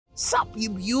Sup, you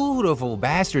beautiful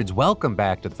bastards. Welcome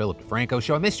back to the Philip DeFranco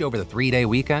Show. I missed you over the 3-day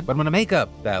weekend, but I'm gonna make up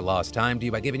that lost time to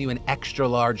you by giving you an extra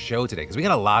large show today, because we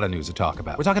got a lot of news to talk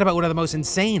about. We're talking about one of the most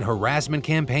insane harassment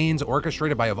campaigns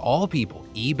orchestrated by, of all people,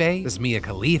 eBay, this Mia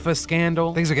Khalifa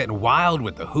scandal. Things are getting wild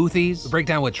with the Houthis. We break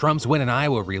down what Trump's win in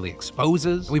Iowa really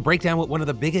exposes. And we break down what one of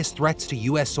the biggest threats to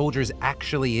US soldiers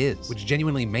actually is, which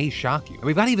genuinely may shock you. And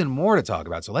we've got even more to talk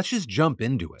about, so let's just jump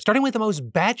into it. Starting with the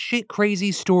most batshit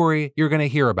crazy story you're gonna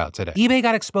hear about today. eBay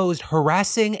got exposed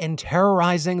harassing and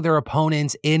terrorizing their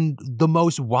opponents in the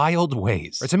most wild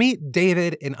ways. To meet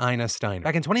David and Ina Steiner.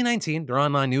 Back in 2019, their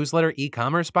online newsletter,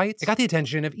 E-Commerce Bites, it got the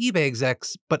attention of eBay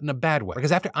execs, but in a bad way.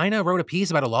 Because after Ina wrote a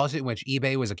piece about a lawsuit in which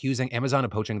eBay was accusing Amazon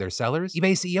of poaching their sellers,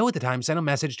 eBay CEO at the time sent a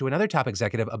message to another top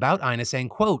executive about Ina saying,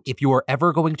 quote, "If you are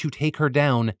ever going to take her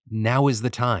down, now is the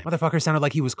time." Motherfucker sounded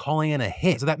like he was calling in a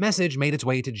hit. So that message made its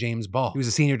way to James Ball, who was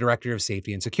a senior director of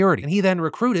safety and security. And he then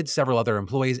recruited several other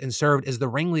employees and served as the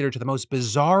ringleader to the most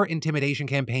bizarre intimidation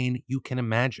campaign you can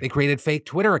imagine. They created fake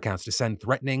Twitter accounts to send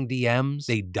threatening DMs.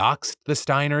 They doxed the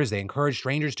Steiners. They encouraged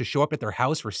strangers to show up at their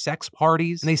house for sex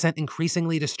parties. And they sent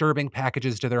increasingly disturbing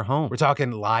packages to their home. We're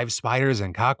talking live spiders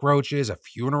and cockroaches, a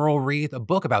funeral wreath, a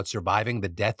book about surviving the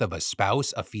death of a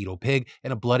spouse, a fetal pig,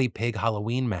 and a bloody pig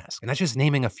Halloween mask. And that's just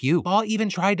naming a few. Ball even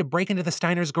tried to break into the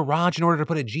Steiners' garage in order to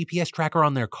put a GPS tracker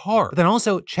on their car. But then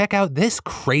also, check out this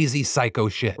crazy psycho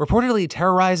shit. Reportedly,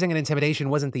 terrorizing and intimidation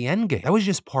wasn't the end game. That was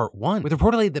just part one. With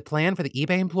reportedly the plan for the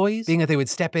eBay employees being that they would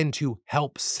step in to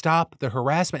help stop the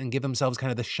harassment and give themselves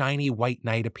kind of the shiny white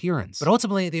knight appearance. But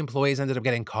ultimately, the employees ended up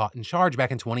getting caught and charged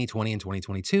back in 2020 and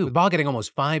 2022, with Ball getting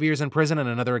almost 5 years in prison and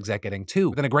another exec getting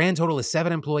 2, within a grand total of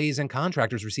 7 employees and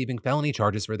contractors receiving felony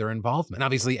charges for their involvement. And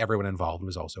obviously, everyone involved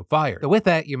was also fired. So with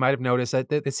that, you might have noticed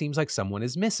that it seems like someone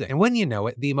is missing. And when you know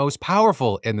it, the most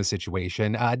powerful in the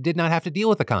situation did not have to deal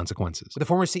with the consequences, with the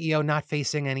former CEO not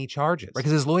facing any charges, right?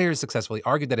 Because his lawyers successfully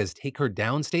argued that his take her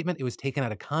down statement, it was taken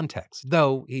out of context,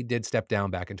 though he did step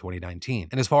down back in 2019.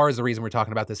 And as far as the reason we're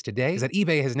talking about this today is that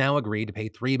eBay has now agreed to pay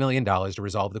 $3 million to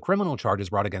resolve the criminal charges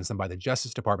brought against them by the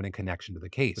Justice Department in connection to the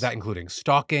case, with that including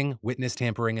stalking, witness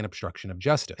tampering, and obstruction of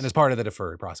justice. And as part of the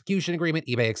deferred prosecution agreement,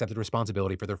 eBay accepted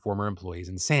responsibility for their former employees'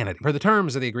 insanity. Per the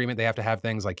terms of the agreement, they have to have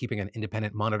things like keeping an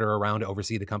independent monitor around to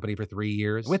oversee the company for 3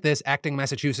 years. With this, acting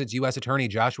Massachusetts U.S. Attorney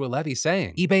Joshua Levy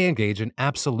saying, eBay engaged in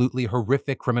absolutely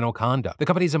horrific criminal conduct. The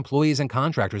company's employees and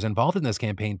contractors involved in this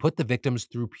campaign put the victims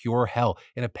through pure hell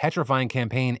in a petrifying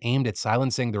campaign aimed at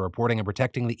silencing the reporting and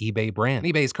protecting the eBay brand.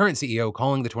 And eBay's current CEO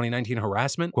calling the 2019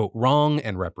 harassment, quote, wrong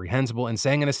and reprehensible, and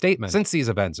saying in a statement, since these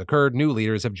events occurred, new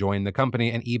leaders have joined the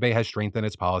company and eBay has strengthened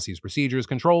its policies, procedures,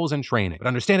 controls, and training. But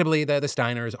understandably, the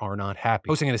Steiners are not happy,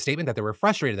 posting in a statement that they were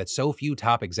frustrated that so few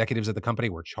top executives of the company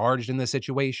were charged in this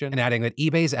situation, and adding that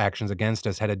eBay's actions against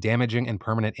us had a damaging and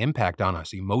permanent impact on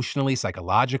us emotionally,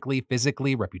 psychologically,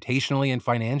 physically, reputationally, and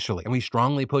financially. And we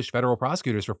strongly push federal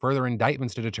prosecutors for further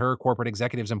indictments to deter corporate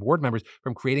executives and board members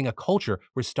from creating a culture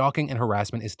where stalking and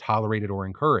harassment is tolerated or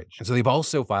encouraged. And so they've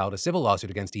also filed a civil lawsuit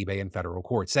against eBay in federal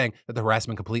court, saying that the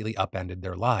harassment completely upended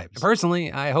their lives. And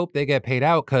personally, I hope they get paid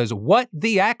out, because what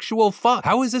the actual fuck?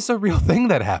 How is this a real thing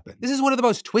that happened? This is one of the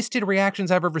most twisted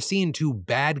reactions I've ever seen to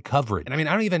bad coverage. And I mean,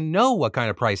 I don't even know what kind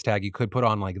of price tag you could put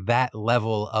on like that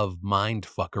level of mind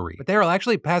fuckery. But there, I'll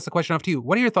actually pass the question off to you.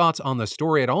 What are your thoughts on the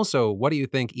story? And also, what do you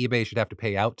think eBay should have to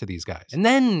pay out to these guys? And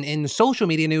then in social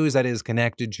media news that is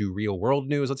connected to real world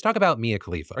news, let's talk about Mia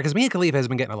Khalifa. Because Mia Khalifa has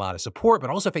been getting a lot of support, but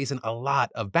also facing a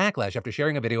lot of backlash after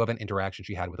sharing a video of an interaction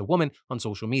she had with a woman on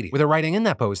social media. With her writing in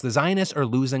that post, the Zionists are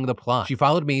losing the plot. She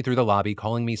followed me through the lobby,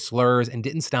 calling me slurs, and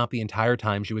didn't stop the entire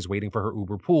time she was waiting for her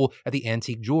Uber pool at the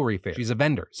antique jewelry fair. She's a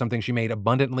vendor, something she made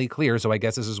abundantly clear, so I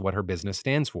guess this is what her business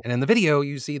stands for. And in the video,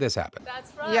 you see this happen.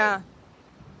 That's right. Yeah.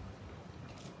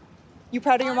 You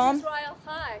proud of your mom? Israel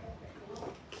Chai.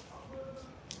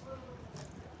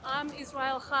 I'm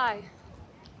Israel Chai.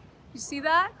 You see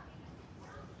that?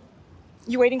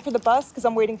 You waiting for the bus? Because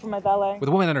I'm waiting for my valet. With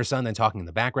a woman and her son then talking in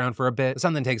the background for a bit, the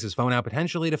son then takes his phone out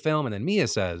potentially to film, and then Mia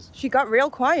says, She got real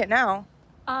quiet now.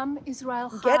 I'm Israel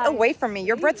Chai. Get away from me.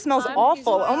 Your breath smells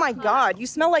awful. Israel Oh my Chai. God. You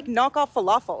smell like knockoff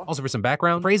falafel. Also for some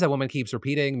background, the phrase that woman keeps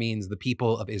repeating means the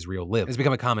people of Israel live. It's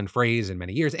become a common phrase in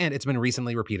many years, and it's been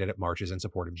recently repeated at marches in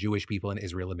support of Jewish people in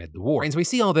Israel amid the war. And so we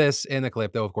see all this in the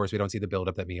clip, though of course we don't see the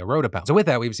buildup that Mia wrote about. So with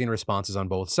that, we've seen responses on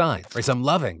both sides. Right, some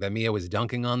loving that Mia was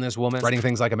dunking on this woman, writing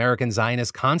things like American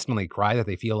Zionists constantly cry that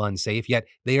they feel unsafe, yet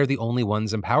they are the only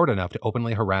ones empowered enough to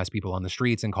openly harass people on the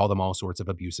streets and call them all sorts of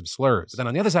abusive slurs. But then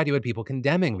on the other side, you had people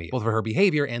condemning condemning me, both for her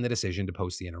behavior and the decision to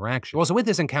post the interaction. Also, with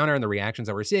this encounter and the reactions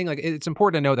that we're seeing, like, it's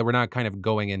important to note that we're not kind of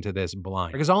going into this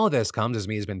blind. Because all of this comes as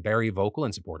me has been very vocal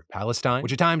in support of Palestine,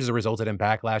 which at times has resulted in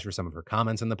backlash for some of her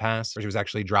comments in the past, where she was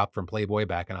actually dropped from Playboy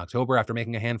back in October after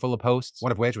making a handful of posts,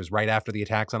 one of which was right after the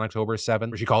attacks on October 7th,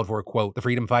 where she called for, quote, the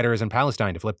freedom fighters in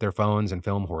Palestine to flip their phones and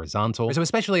film horizontal. So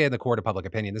especially in the court of public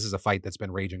opinion, this is a fight that's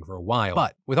been raging for a while.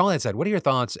 But with all that said, what are your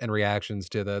thoughts and reactions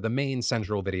to the main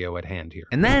central video at hand here?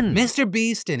 And then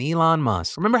MrBeast and Elon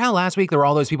Musk. Remember how last week there were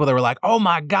all those people that were like, oh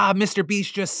my God,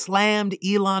 MrBeast just slammed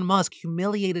Elon Musk,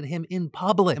 humiliated him in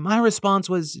public. And my response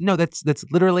was, no, that's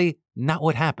literally not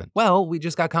what happened. Well, we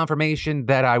just got confirmation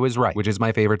that I was right, which is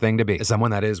my favorite thing to be, as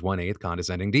someone that is 1/8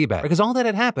 condescending D-bag. Because all that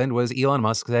had happened was Elon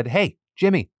Musk said, hey,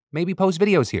 Jimmy, maybe post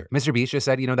videos here. MrBeast just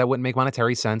said, that wouldn't make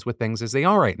monetary sense with things as they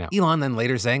are right now. Elon then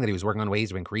later saying that he was working on ways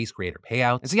to increase creator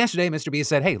payouts. And so yesterday, MrBeast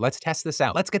said, hey, let's test this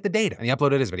out. Let's get the data. And he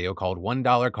uploaded his video called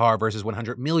 $1 car versus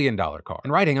 $100 million car.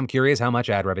 In writing, I'm curious how much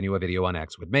ad revenue a video on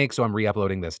X would make, so I'm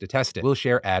re-uploading this to test it. We'll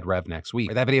share ad rev next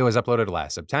week. That video was uploaded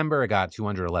last September. It got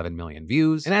 211 million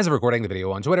views. And as of recording, the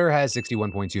video on Twitter has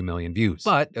 61.2 million views.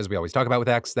 But as we always talk about with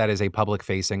X, that is a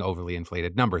public-facing, overly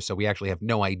inflated number. So we actually have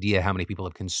no idea how many people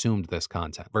have consumed this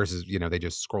content versus, they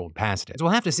just scrolled past it. So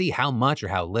we'll have to see how much or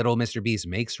how little MrBeast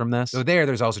makes from this. So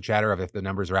there's also chatter of if the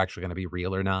numbers are actually going to be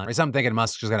real or not. Or some thinking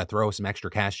Musk's just going to throw some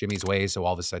extra cash Jimmy's way, so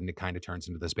all of a sudden it kind of turns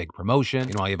into this big promotion.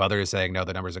 While you have others saying, no,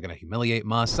 the numbers are going to humiliate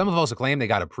Musk. Some have also claimed they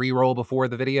got a pre-roll before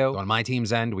the video. So on my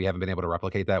team's end, we haven't been able to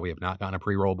replicate that. We have not gotten a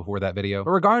pre-roll before that video. But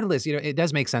regardless, it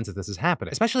does make sense that this is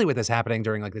happening, especially with this happening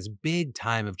during like this big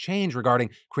time of change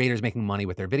regarding creators making money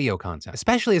with their video content,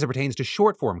 especially as it pertains to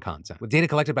short form content. With data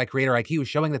collected by Creator IQ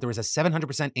showing that there was a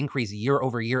 700% increase year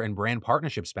over year in brand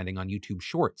partnership spending on YouTube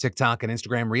Shorts. TikTok and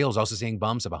Instagram Reels also seeing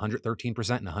bumps of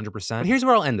 113% and 100%. But here's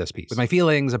where I'll end this piece. With my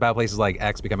feelings about places like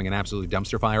X becoming an absolute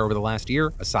dumpster fire over the last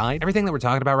year aside, everything that we're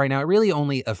talking about right now, it really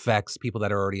only affects people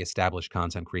that are already established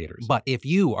content creators. But if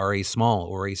you are a small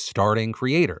or a starting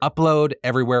creator, upload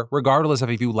everywhere, regardless of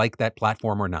if you like that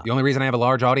platform or not. The only reason I have a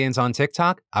large audience on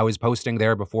TikTok, I was posting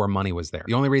there before money was there.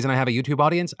 The only reason I have a YouTube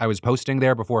audience, I was posting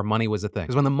there before money was a thing.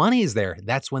 Because when the money is there,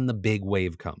 that's when the big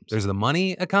wave comes. There's the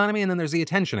money economy and then there's the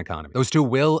attention economy. Those two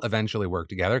will eventually work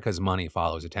together because money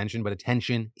follows attention, but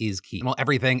attention is key. And while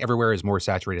everything everywhere is more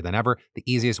saturated than ever, the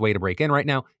easiest way to break in right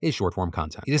now is short form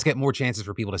content. You just get more chances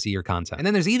for people to see your content. And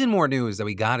then there's even more news that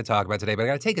we got to talk about today, but I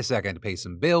got to take a second to pay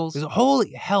some bills. Because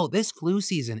holy hell, this flu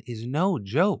season is no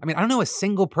joke. I mean, I don't know a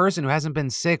single person who hasn't been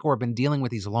sick or been dealing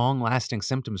with these long lasting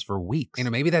symptoms for weeks.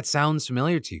 Maybe that sounds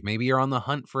familiar to you. Maybe you're on the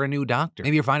hunt for a new doctor.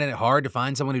 Maybe you're finding it hard to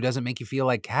find someone who doesn't make you feel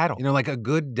like cattle. Like a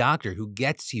good doctor who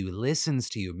gets you, listens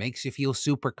to you, makes you feel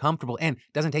super comfortable, and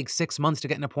doesn't take 6 months to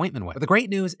get an appointment with. But the great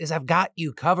news is I've got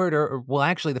you covered, or well,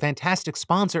 actually, the fantastic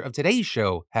sponsor of today's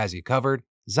show has you covered.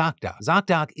 ZocDoc.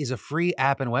 ZocDoc is a free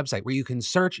app and website where you can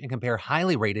search and compare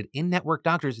highly rated in-network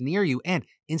doctors near you and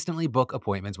instantly book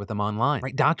appointments with them online.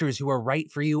 Right? Doctors who are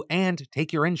right for you and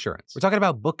take your insurance. We're talking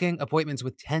about booking appointments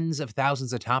with tens of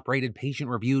thousands of top-rated,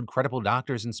 patient-reviewed, credible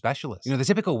doctors and specialists. The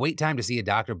typical wait time to see a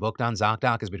doctor booked on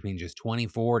ZocDoc is between just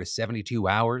 24 to 72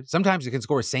 hours. Sometimes you can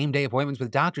score same-day appointments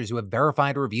with doctors who have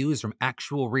verified reviews from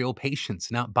actual real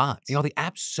patients, not bots. The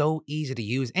app's so easy to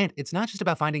use, and it's not just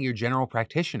about finding your general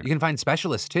practitioner. You can find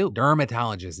specialists too.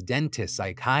 Dermatologists, dentists,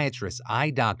 psychiatrists, eye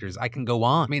doctors, I can go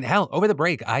on. Hell, over the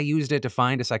break, I used it to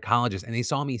find a psychologist and they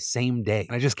saw me same day.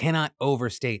 And I just cannot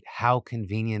overstate how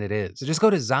convenient it is. So just go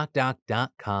to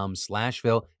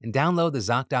ZocDoc.com/Phil and download the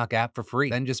ZocDoc app for free.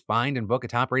 Then just find and book a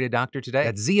top-rated doctor today.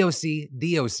 That's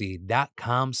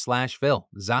ZocDoc.com/Phil.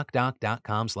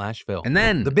 ZocDoc.com/Phil. And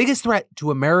then the biggest threat to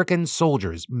American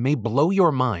soldiers may blow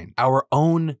your mind. Our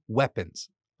own weapons.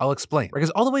 I'll explain.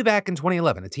 Because all the way back in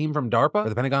 2011, a team from DARPA, or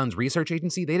the Pentagon's research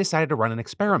agency, they decided to run an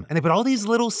experiment. And they put all these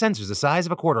little sensors the size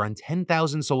of a quarter on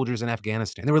 10,000 soldiers in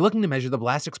Afghanistan. And they were looking to measure the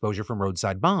blast exposure from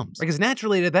roadside bombs. Because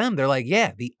naturally to them, they're like,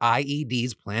 yeah, the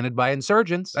IEDs planted by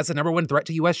insurgents, that's the #1 threat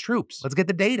to US troops. Let's get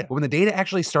the data. But when the data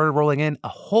actually started rolling in, a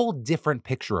whole different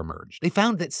picture emerged. They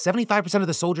found that 75% of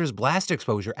the soldiers' blast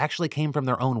exposure actually came from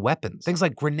their own weapons. Things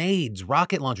like grenades,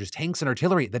 rocket launchers, tanks, and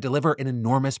artillery that deliver an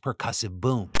enormous percussive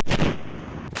boom.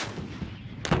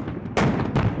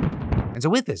 And so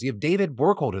with this, you have David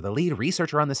Burkholder, the lead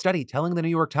researcher on the study, telling the New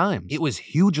York Times, it was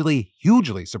hugely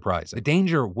surprising. The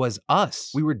danger was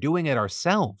us. We were doing it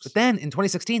ourselves. But then in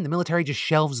 2016, the military just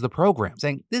shelves the program,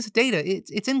 saying this data,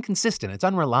 it's inconsistent, it's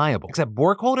unreliable. Except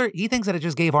Burkholder, he thinks that it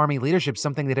just gave Army leadership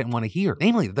something they didn't want to hear.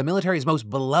 Namely, that the military's most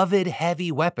beloved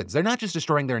heavy weapons, they're not just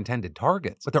destroying their intended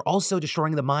targets, but they're also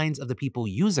destroying the minds of the people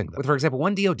using them. With, for example,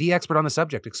 one DoD expert on the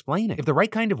subject explaining, if the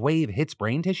right kind of wave hits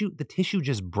brain tissue, the tissue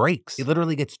just breaks. It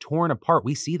literally gets torn apart apart.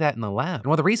 We see that in the lab. And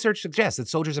while the research suggests that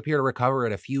soldiers appear to recover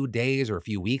at a few days or a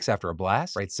few weeks after a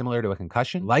blast, right, similar to a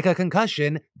concussion, like a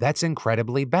concussion, that's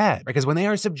incredibly bad. Because when they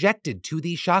are subjected to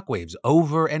these shockwaves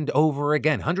over and over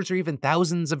again, hundreds or even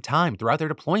thousands of times throughout their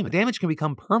deployment, the damage can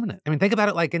become permanent. I mean, think about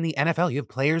it like in the NFL. You have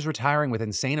players retiring with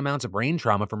insane amounts of brain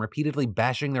trauma from repeatedly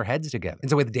bashing their heads together. And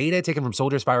so with data taken from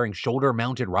soldiers firing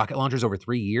shoulder-mounted rocket launchers over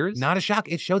 3 years, not a shock,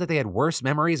 it showed that they had worse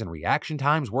memories and reaction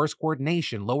times, worse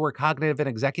coordination, lower cognitive and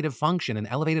executive function, and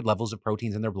elevated levels of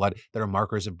proteins in their blood that are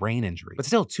markers of brain injury. But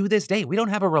still, to this day, we don't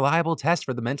have a reliable test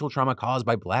for the mental trauma caused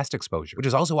by blast exposure, which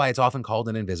is also why it's often called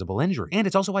an invisible injury. And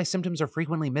it's also why symptoms are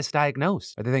frequently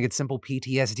misdiagnosed, or they think it's simple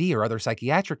PTSD or other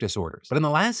psychiatric disorders. But in the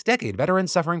last decade,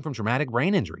 veterans suffering from traumatic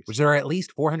brain injuries, which there are at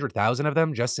least 400,000 of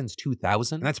them just since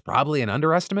 2000, and that's probably an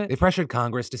underestimate, they pressured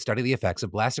Congress to study the effects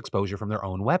of blast exposure from their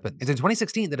own weapons. And in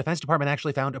 2016, the Defense Department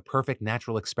actually found a perfect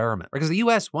natural experiment, because the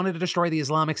US wanted to destroy the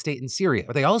Islamic State in Syria,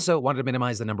 but they also wanted to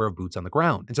minimize the number of boots on the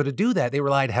ground. And so to do that, they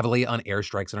relied heavily on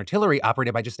airstrikes and artillery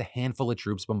operated by just a handful of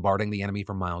troops bombarding the enemy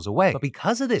from miles away. But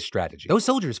because of this strategy, those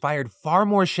soldiers fired far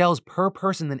more shells per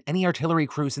person than any artillery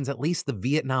crew since at least the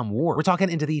Vietnam War. We're talking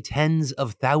into the tens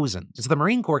of thousands. And so the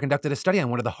Marine Corps conducted a study on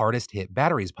one of the hardest hit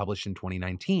batteries published in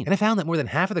 2019. And it found that more than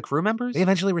half of the crew members, they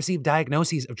eventually received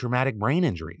diagnoses of traumatic brain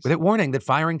injuries, with it warning that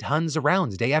firing tons of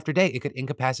rounds day after day, it could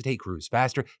incapacitate crews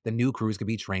faster than new crews could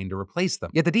be trained to replace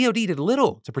them. Yet the DoD did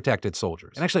little to protect its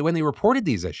soldiers. And actually, when they reported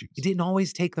these issues, it didn't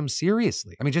always take them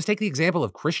seriously. I mean, just take the example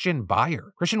of Christian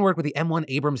Bayer. Christian worked with the M1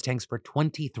 Abrams tanks for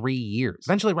 23 years,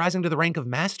 eventually rising to the rank of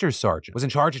Master Sergeant, was in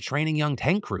charge of training young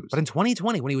tank crews. But in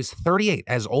 2020, when he was 38,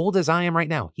 as old as I am right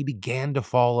now, he began to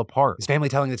fall apart. His family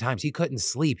telling the Times he couldn't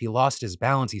sleep, he lost his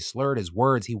balance, he slurred his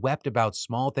words, he wept about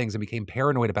small things and became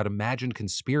paranoid about imagined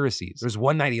conspiracies. There was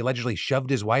one night he allegedly shoved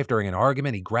his wife during an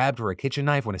argument, he grabbed for a kitchen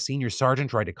knife when a senior sergeant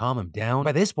tried to calm him down.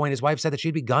 By this point, his wife said that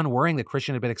she'd begun worrying that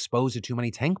Christian had been exposed to too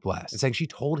many tank blasts, and saying she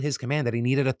told his command that he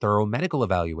needed a thorough medical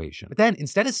evaluation. But then,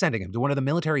 instead of sending him to one of the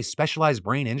military's specialized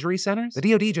brain injury centers, the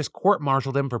DoD just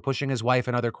court-martialed him for pushing his wife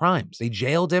and other crimes. They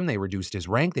jailed him, they reduced his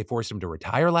rank, they forced him to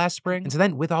retire last spring, and so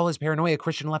then, with all his paranoia,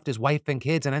 Christian left his wife and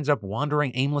kids and ends up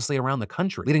wandering aimlessly around the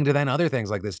country, leading to then other things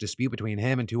like this dispute between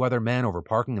him and 2 other men over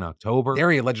parking in October.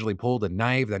 There he allegedly pulled a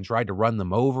knife, then tried to run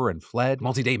them over and fled.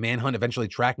 Multi-day manhunt eventually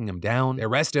tracking him down. They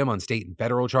arrest him on state and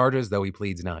federal charges, though he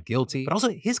pleads not guilty. But also,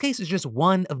 his case is just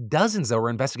one of dozens that were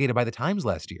investigated by the Times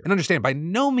last year. And understand, by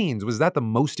no means was that the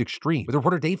most extreme, with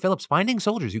reporter Dave Phillips finding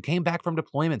soldiers who came back from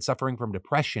deployment suffering from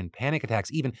depression, panic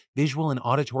attacks, even visual and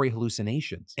auditory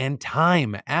hallucinations. And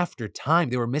time after time,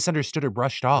 they were misunderstood or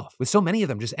brushed off, with so many of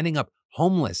them just ending up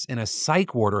homeless in a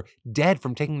psych ward or dead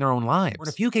from taking their own lives, or in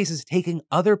a few cases, taking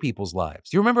other people's lives.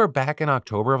 Do you remember back in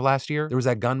October of last year, there was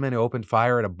that gunman who opened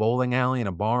fire at a bowling alley in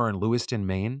a bar in Lewiston,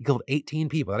 Maine? He killed 18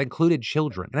 people. That included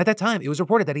children. And at that time, it was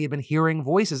reported that he had been hearing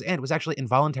voices and was actually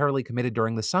involuntarily committed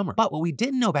during the summer. But what we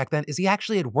didn't know back then is he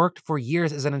actually had worked for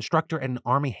years as an instructor at an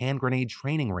Army hand grenade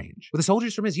training range, with the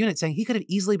soldiers from his unit saying he could have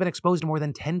easily been exposed to more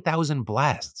than 10,000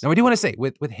 blasts. Now, I do want to say,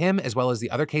 with him as well as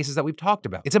the other cases that we've talked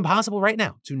about, it's impossible right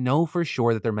now to know for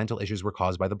sure that their mental issues were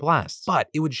caused by the blasts. But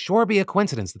it would sure be a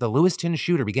coincidence that the Lewiston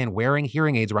shooter began wearing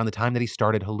hearing aids around the time that he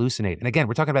started hallucinating. And again,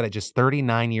 we're talking about at just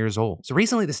 39 years old. So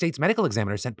recently, the state's medical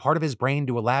examiner sent part of his brain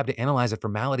to a lab to analyze it for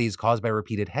maladies caused by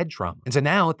repeated head trauma. And so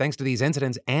now, thanks to these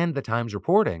incidents and the Times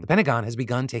reporting, the Pentagon has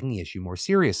begun taking the issue more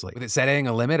seriously, with it setting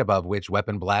a limit above which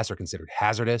weapon blasts are considered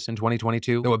hazardous in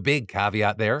 2022. Though a big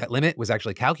caveat there, that limit was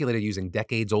actually calculated using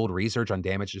decades-old research on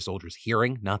damage to soldiers'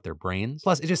 hearing, not their brains.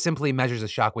 Plus, it just simply measures a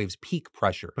shockwave's peak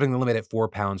pressure, putting the limit at 4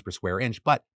 pounds per square inch.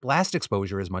 But blast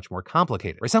exposure is much more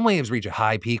complicated, where some waves reach a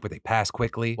high peak, but they pass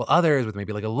quickly, while others with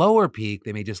maybe like a lower peak,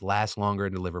 they may just last longer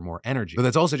and deliver more energy. But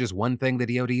that's also just one thing the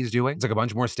DoD is doing. It took a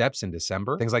bunch more steps in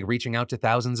December. Things like reaching out to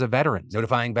thousands of veterans,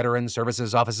 notifying veterans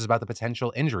services offices about the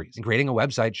potential injuries, and creating a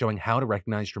website showing how to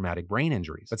recognize traumatic brain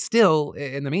injuries. But still,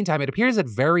 in the meantime, it appears that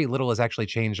very little has actually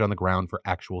changed on the ground for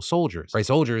actual soldiers, right?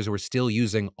 Soldiers who are still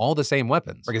using all the same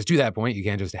weapons. Because to that point, you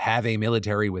can't just have a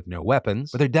military with no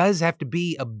weapons, but there does have to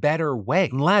be a better way,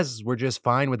 unless we're just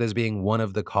fine with this being one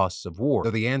of the costs of war.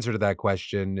 Though the answer to that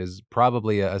question is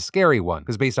probably a scary one,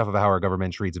 because based off of how our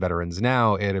government treats veterans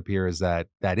now, it appears that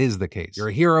that is the case. You're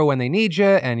a hero when they need you,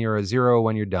 and you're a zero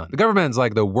when you're done. The government's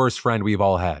like the worst friend we've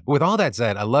all had. But with all that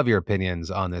said, I love your opinions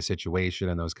on this situation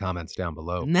and those comments down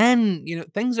below. And then,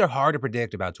 things are hard to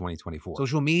predict about 2024.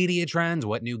 Social media trends,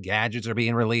 what new gadgets are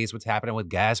being released, what's happening with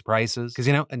gas prices. Because,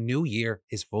 a new year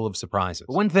is full of surprises.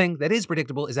 But one thing thing that is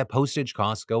predictable is that postage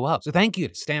costs go up. So thank you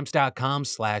to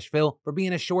Stamps.com/Phil for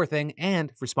being a sure thing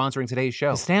and for sponsoring today's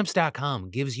show. Stamps.com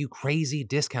gives you crazy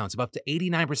discounts of up to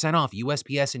 89% off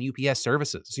USPS and UPS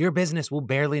services, so your business will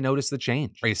barely notice the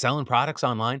change. Are you selling products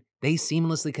online? They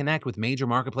seamlessly connect with major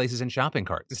marketplaces and shopping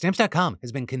carts. Stamps.com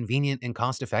has been convenient and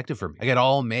cost-effective for me. I get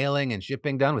all mailing and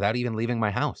shipping done without even leaving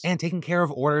my house. And taking care of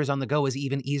orders on the go is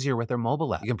even easier with their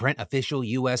mobile app. You can print official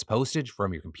US postage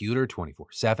from your computer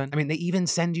 24/7. I mean, they even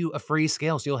send you a free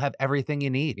scale so you'll have everything you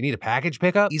need. You need a package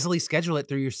pickup? Easily schedule it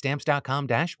through your Stamps.com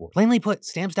dashboard. Plainly put,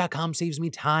 Stamps.com saves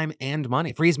me time and money.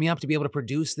 It frees me up to be able to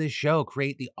produce this show,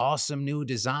 create the awesome new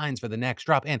designs for the next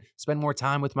drop, and spend more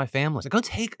time with my family. So go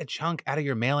take a chunk out of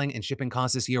your mailing and shipping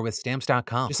costs this year with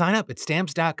Stamps.com. Just sign up at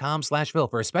Stamps.com/Phil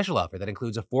for a special offer that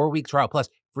includes a 4-week trial plus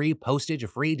free postage, a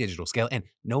free digital scale, and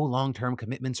no long-term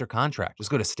commitments or contract.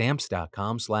 Just go to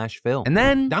Stamps.com/Phil. And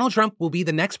then Donald Trump will be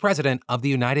the next president of the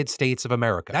United States of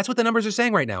America. That's what the numbers are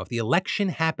saying right now. If the election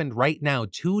happened right now,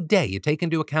 today, you take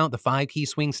into account the 5 key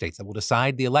swing states that will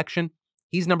decide the election,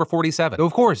 he's number 47. So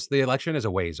of course, the election is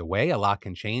a ways away. A lot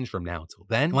can change from now till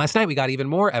then. And last night, we got even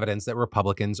more evidence that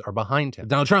Republicans are behind him.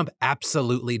 Donald Trump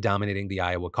absolutely dominating the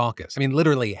Iowa caucus. I mean,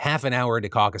 literally half an hour into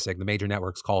caucusing, the major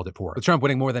networks called it for, with Trump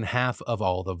winning more than half of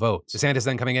all the votes. DeSantis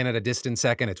then coming in at a distant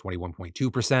second at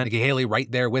 21.2%. Nikki Haley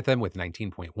right there with him with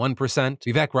 19.1%.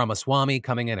 Vivek Ramaswamy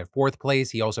coming in at 4th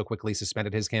place. He also quickly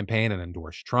suspended his campaign and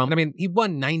endorsed Trump. And I mean, he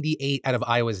won 98 out of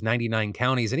Iowa's 99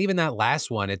 counties. And even that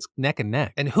last one, it's neck and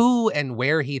neck. And who and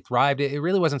where he thrived, it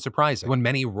really wasn't surprising. He won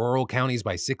many rural counties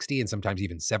by 60 and sometimes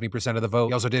even 70% of the vote.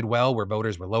 He also did well where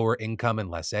voters were lower income and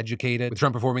less educated, with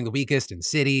Trump performing the weakest in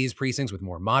cities, precincts with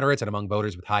more moderates, and among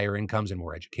voters with higher incomes and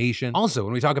more education. Also,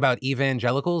 when we talk about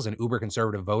evangelicals and uber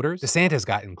conservative voters, DeSantis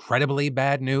got incredibly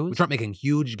bad news, with Trump making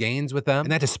huge gains with them,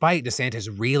 and that despite DeSantis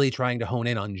really trying to hone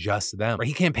in on just them. Where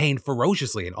he campaigned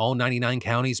ferociously in all 99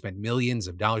 counties, spent millions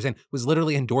of dollars, and was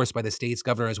literally endorsed by the state's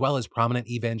governor as well as prominent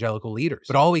evangelical leaders.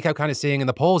 But all we kept kind of seeing in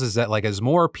the polls is that, like, as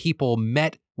more people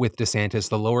met with DeSantis,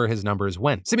 the lower his numbers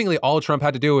went. Seemingly all Trump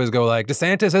had to do was go like,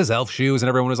 DeSantis has elf shoes, and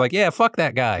everyone was like, yeah, fuck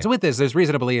that guy. So with this, there's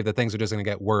reason to believe that things are just gonna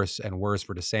get worse and worse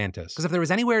for DeSantis. Because if there was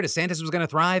anywhere DeSantis was gonna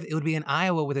thrive, it would be in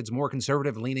Iowa with its more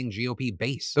conservative-leaning GOP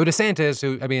base. Though DeSantis,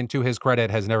 who, I mean, to his credit,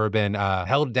 has never been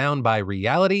held down by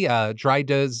reality, tried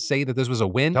to say that this was a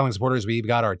win, telling supporters we've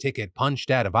got our ticket punched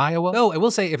out of Iowa. Though I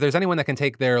will say, if there's anyone that can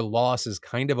take their loss as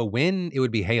kind of a win, it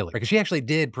would be Haley. Because she actually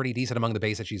did pretty decent among the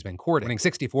base that she's been courting, winning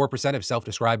 64% of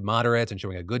self-described moderates and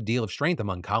showing a good deal of strength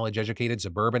among college-educated,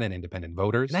 suburban, and independent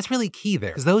voters. And that's really key there,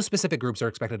 because those specific groups are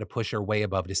expected to push her way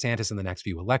above DeSantis in the next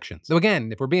few elections. So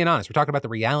again, if we're being honest, we're talking about the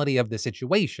reality of the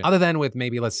situation. Other than with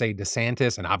maybe, let's say,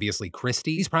 DeSantis and obviously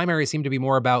Christie, these primaries seem to be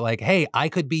more about like, hey, I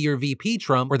could be your VP,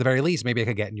 Trump, or at the very least, maybe I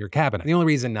could get in your cabinet. The only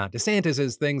reason not DeSantis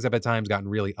is things have at times gotten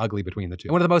really ugly between the two.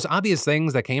 And one of the most obvious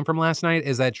things that came from last night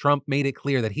is that Trump made it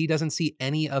clear that he doesn't see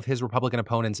any of his Republican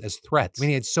opponents as threats. I mean,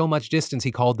 he had so much distance,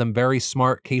 he called them very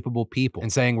smart, capable people,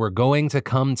 and saying we're going to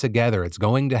come together. It's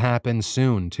going to happen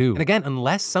soon, too. And again,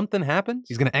 unless something happens,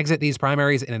 he's going to exit these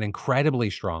primaries in an incredibly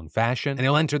strong fashion, and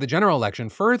he'll enter the general election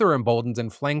further emboldened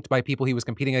and flanked by people he was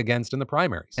competing against in the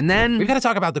primaries. And then we've got to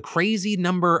talk about the crazy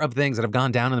number of things that have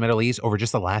gone down in the Middle East over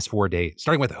just the last 4 days.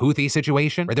 Starting with the Houthi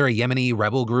situation, where they're a Yemeni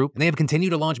rebel group, and they have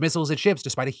continued to launch missiles at ships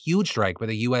despite a huge strike by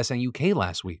the US and UK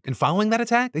last week. And following that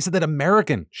attack, they said that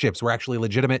American ships were actually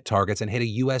legitimate targets and hit a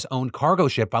US-owned cargo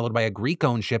ship followed by a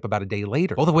Greek-owned ship about a day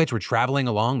later, both of which were traveling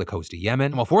along the coast of Yemen.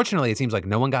 And while fortunately it seems like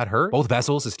no one got hurt, both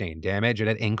vessels sustained damage and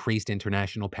it increased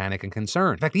international panic and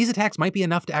concern. In fact, these attacks might be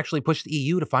enough to actually push the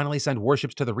EU to finally send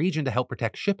warships to the region to help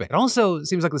protect shipping. It also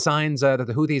seems like the signs that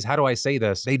the Houthis, how do I say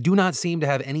this, they do not seem to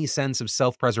have any sense of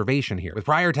self-preservation here, with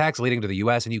prior attacks leading to the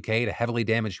US and UK to heavily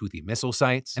damage Houthi missile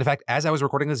sites. And in fact, as I was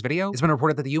recording this video, it's been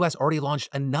reported that the US already launched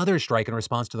another strike in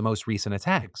response to the most recent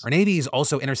attacks. Our Navy is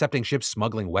also intercepting ships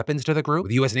smuggling weapons to the group,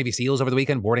 with US Navy SEALs over the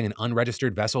weekend boarding an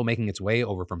unregistered vessel making its way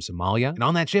over from Somalia. And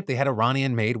on that ship, they had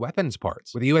Iranian-made weapons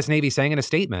parts, with the US Navy saying in a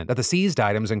statement that the seized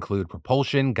items include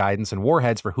propulsion, guidance, and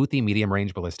warheads for Houthi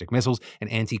medium-range ballistic missiles and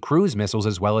anti-cruise missiles,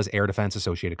 as well as air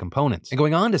defense-associated components. And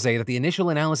going on to say that the initial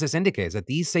analysis indicates that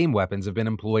these same weapons have been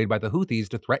employed by the Houthis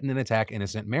to threaten and attack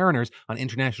innocent mariners on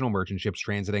international merchant ships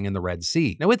transiting in the Red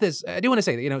Sea. Now with this, I do want to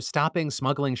say that, stopping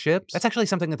smuggling ships, that's actually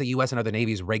something that the US and other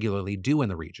navies regularly do in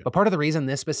the region. But part of the reason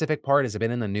this specific part has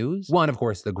been in the news, one, of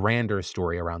course, the grander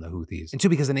story around the Houthis, and two,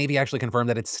 because the Navy actually confirmed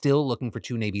that it's still looking for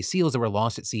 2 Navy SEALs that were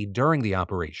lost at sea during the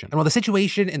operation. And while the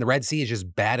situation in the Red Sea is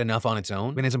just bad enough on its own,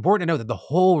 I mean, it's important to note that the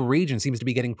whole region seems to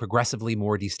be getting progressively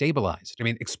more destabilized. I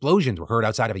mean, explosions were heard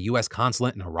outside of a U.S.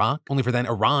 consulate in Iraq, only for then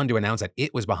Iran to announce that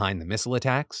it was behind the missile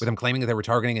attacks, with them claiming that they were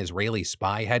targeting Israeli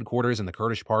spy headquarters in the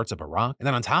Kurdish parts of Iraq. And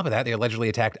then on top of that, they allegedly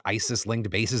attacked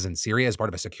ISIS-linked bases in Syria as part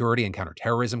of a security and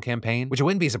counterterrorism campaign, which it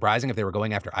wouldn't be surprising if they were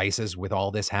going after ISIS with all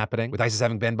this happening, with ISIS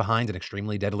having been behind an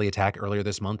extremely deadly attack earlier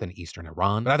this month in eastern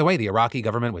Iran. But either way, the Iraqi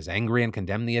government was angry and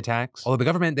condemned the attacks, although the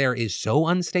government there is so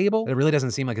unstable that it really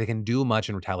doesn't seem like they can do much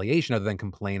in retaliation other than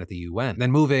complain at the UN.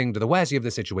 Then moving to the west, you have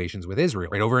the situations with Israel.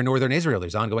 Right over in northern Israel,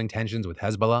 there's ongoing tensions with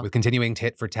Hezbollah, with continuing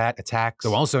tit-for-tat attacks.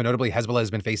 So also notably, Hezbollah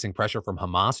has been facing pressure from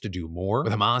Hamas to do more,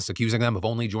 with Hamas accusing them of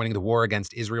only joining the war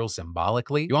against Israel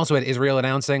symbolically. You also had Israel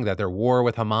announcing that their war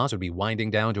with Hamas would be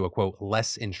winding down to a, quote,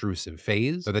 less intrusive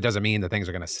phase. So that doesn't mean that things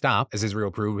are going to stop, as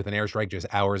Israel proved with an airstrike just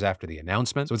hours after the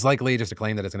announcement. So it's likely just a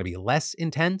claim that it's going to be less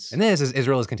intense. And this as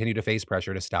Israel has continued to face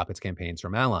pressure to stop its campaigns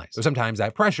from allies. So sometimes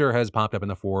that pressure has popped up in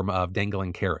the form of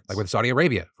dangling carrots, like with Saudi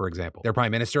Arabia, for example. Their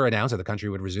prime minister announced that the country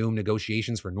would resume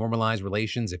negotiations for normalized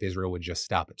relations if Israel would just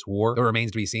stop its war. Though it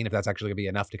remains to be seen if that's actually going to be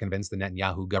enough to convince the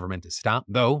Netanyahu government to stop.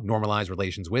 Though normalized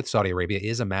relations with Saudi Arabia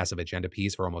is a massive agenda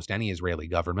piece for almost any Israeli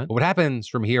government. But what happens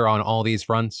from here on all these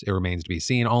fronts, it remains to be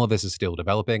seen. All of this is still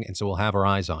developing, and so we'll have our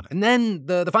eyes on it. And then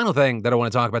the final thing that I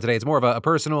want to talk about today, it's more of a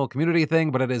personal community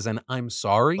thing, but it is an I'm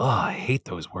sorry. Oh, I hate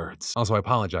those words. Also, I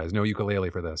apologize. No ukulele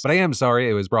for this. But I am sorry.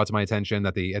 It was brought to my attention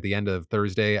that at the end of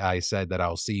Thursday, I said that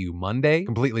I'll see you Monday,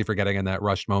 completely forgetting in that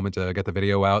rushed moment to get the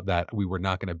video out that we were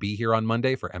not going to be here on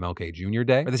Monday for MLK Jr.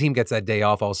 Day. Or the team gets that day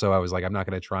off also. I was like, I'm not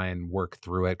going to try and work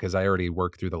through it because I already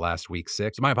worked through the last week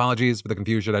 6. So my apologies for the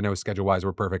confusion. I know schedule-wise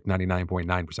we're perfect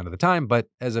 99.9% of the time, but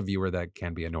as a viewer, that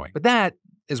can be annoying. But that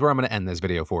is where I'm going to end this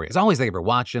video for you. As always, thank you for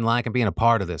watching, like, and being a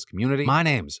part of this community. My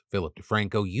name's Philip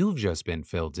DeFranco. You've just been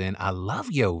filled in. I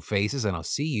love yo faces, and I'll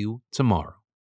see you tomorrow.